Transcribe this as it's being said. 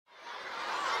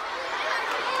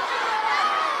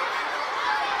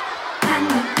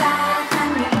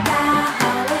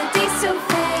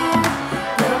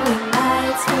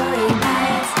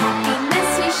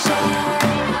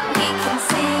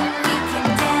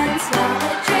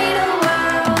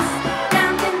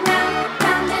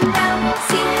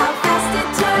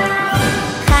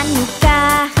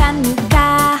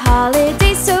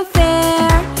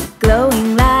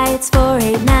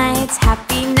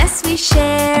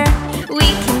fair. We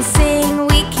can sing,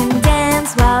 we can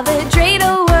dance while the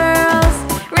dreidel whirls.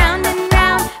 Round and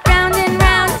round, round and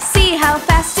round, see how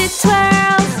fast it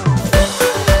twirls.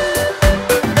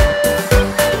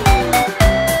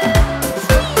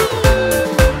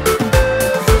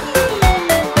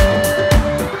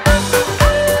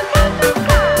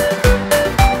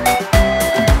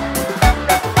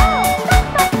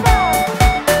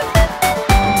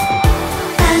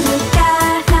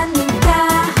 Hanukkah,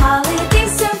 Hanukkah, holiday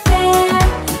so fair.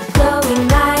 Glowing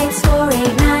lights for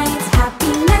 8 nights,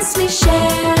 happiness we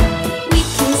share. We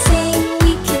can sing,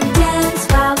 we can dance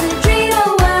while the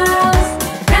dreidel whirls.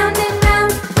 Round and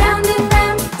round, round and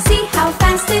round, see how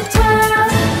fast it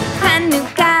twirls.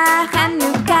 Hanukkah,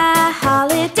 Hanukkah,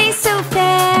 holiday so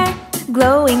fair.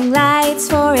 Glowing lights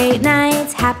for 8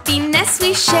 nights, happiness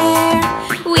we share.